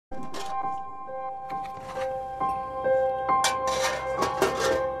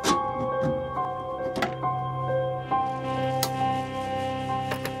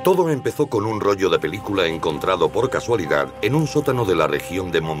Todo empezó con un rollo de película encontrado por casualidad en un sótano de la región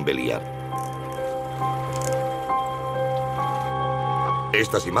de Montbéliard.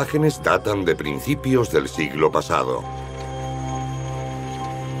 Estas imágenes datan de principios del siglo pasado.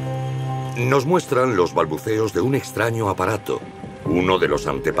 Nos muestran los balbuceos de un extraño aparato, uno de los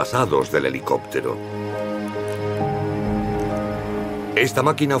antepasados del helicóptero. Esta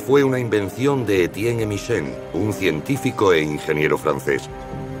máquina fue una invención de Oehmichen, un científico e ingeniero francés.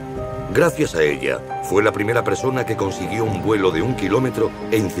 Gracias a ella, fue la primera persona que consiguió un vuelo de 1 kilómetro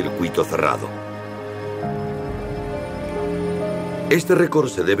en circuito cerrado. Este récord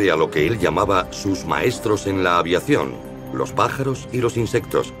se debe a lo que él llamaba sus maestros en la aviación, los pájaros y los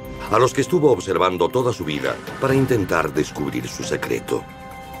insectos, a los que estuvo observando toda su vida para intentar descubrir su secreto.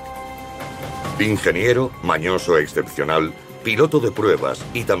 Ingeniero, mañoso excepcional, piloto de pruebas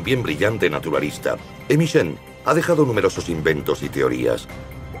y también brillante naturalista, Oehmichen ha dejado numerosos inventos y teorías.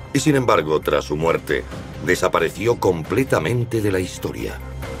 Y sin embargo, tras su muerte, desapareció completamente de la historia.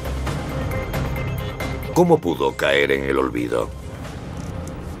 ¿Cómo pudo caer en el olvido?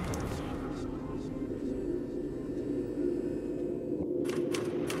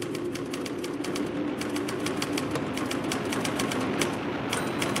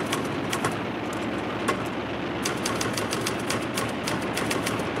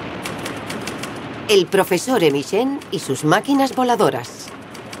 El profesor Oehmichen y sus máquinas voladoras.